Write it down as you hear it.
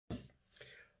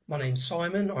My name's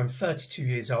Simon, I'm 32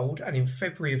 years old, and in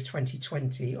February of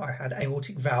 2020 I had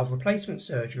aortic valve replacement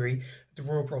surgery at the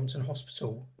Royal Brompton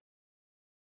Hospital.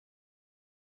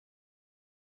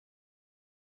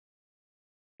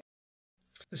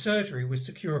 The surgery was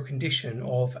to cure a condition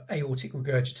of aortic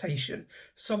regurgitation,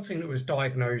 something that was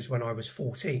diagnosed when I was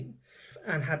 14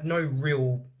 and had no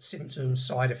real symptoms,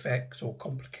 side effects or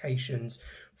complications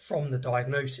from the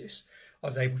diagnosis. I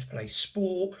was able to play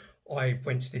sport, I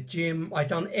went to the gym, I'd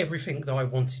done everything that I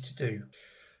wanted to do.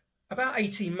 About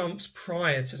 18 months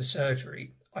prior to the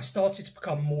surgery, I started to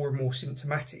become more and more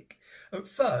symptomatic. At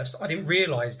first, I didn't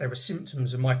realise there were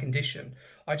symptoms of my condition.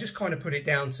 I just kind of put it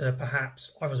down to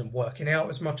perhaps I wasn't working out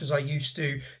as much as I used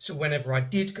to, so whenever I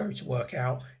did go to work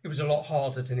out, it was a lot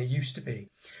harder than it used to be.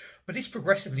 But this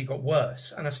progressively got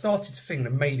worse, and I started to think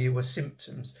that maybe it was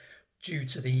symptoms due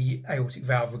to the aortic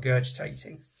valve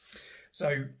regurgitating.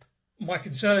 So my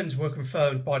concerns were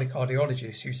confirmed by the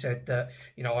cardiologist, who said that,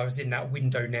 I was in that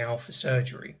window now for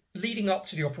surgery. Leading up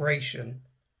to the operation,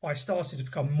 I started to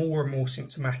become more and more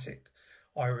symptomatic.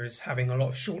 I was having a lot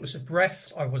of shortness of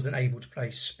breath. I wasn't able to play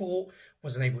sport,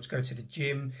 wasn't able to go to the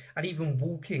gym, and even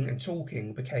walking and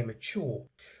talking became a chore.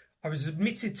 I was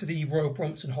admitted to the Royal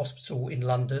Brompton Hospital in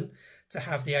London to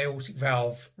have the aortic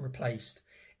valve replaced.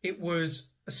 It was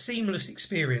a seamless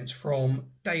experience from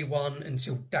day 1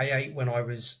 until day 8 when I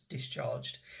was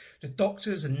discharged. The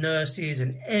doctors and nurses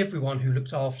and everyone who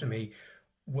looked after me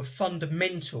were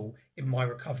fundamental in my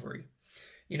recovery.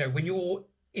 When you're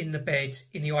in the bed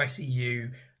in the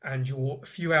ICU and you're a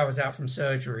few hours out from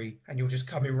surgery and you're just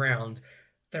coming round,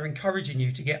 they're encouraging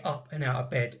you to get up and out of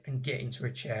bed and get into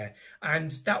a chair.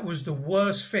 And that was the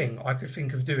worst thing I could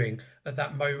think of doing at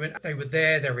that moment. They were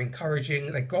there, they were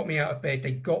encouraging, they got me out of bed,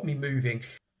 they got me moving.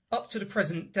 Up to the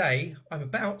present day, I'm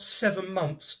about 7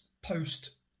 months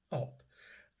post-op,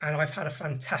 and I've had a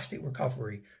fantastic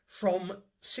recovery. From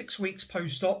 6 weeks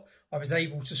post-op, I was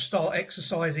able to start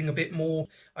exercising a bit more.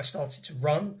 I started to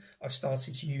run. I've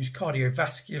started to use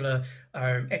cardiovascular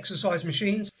exercise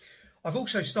machines. I've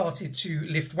also started to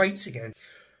lift weights again.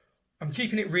 I'm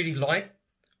keeping it really light.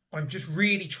 I'm just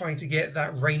really trying to get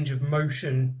that range of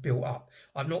motion built up.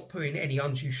 I'm not putting any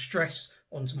undue stress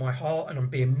onto my heart, and I'm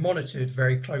being monitored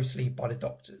very closely by the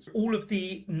doctors. All of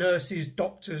the nurses,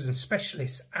 doctors and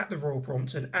specialists at the Royal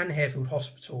Brompton and Harefield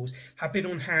hospitals have been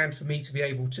on hand for me to be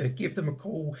able to give them a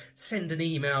call, send an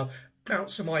email,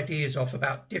 bounce some ideas off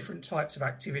about different types of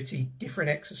activity, different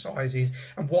exercises,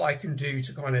 and what I can do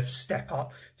to kind of step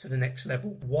up to the next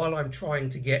level while I'm trying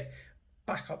to get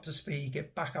back up to speed,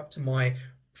 get back up to my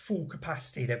full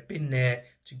capacity. They've been there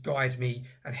to guide me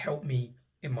and help me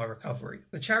in my recovery.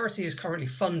 The charity is currently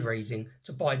fundraising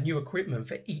to buy new equipment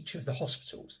for each of the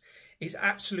hospitals. It's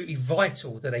absolutely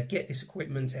vital that they get this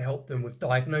equipment to help them with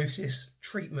diagnosis,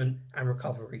 treatment and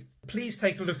recovery. Please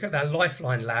take a look at their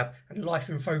Lifeline Lab and Life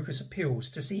in Focus appeals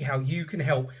to see how you can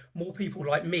help more people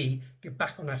like me get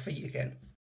back on their feet again.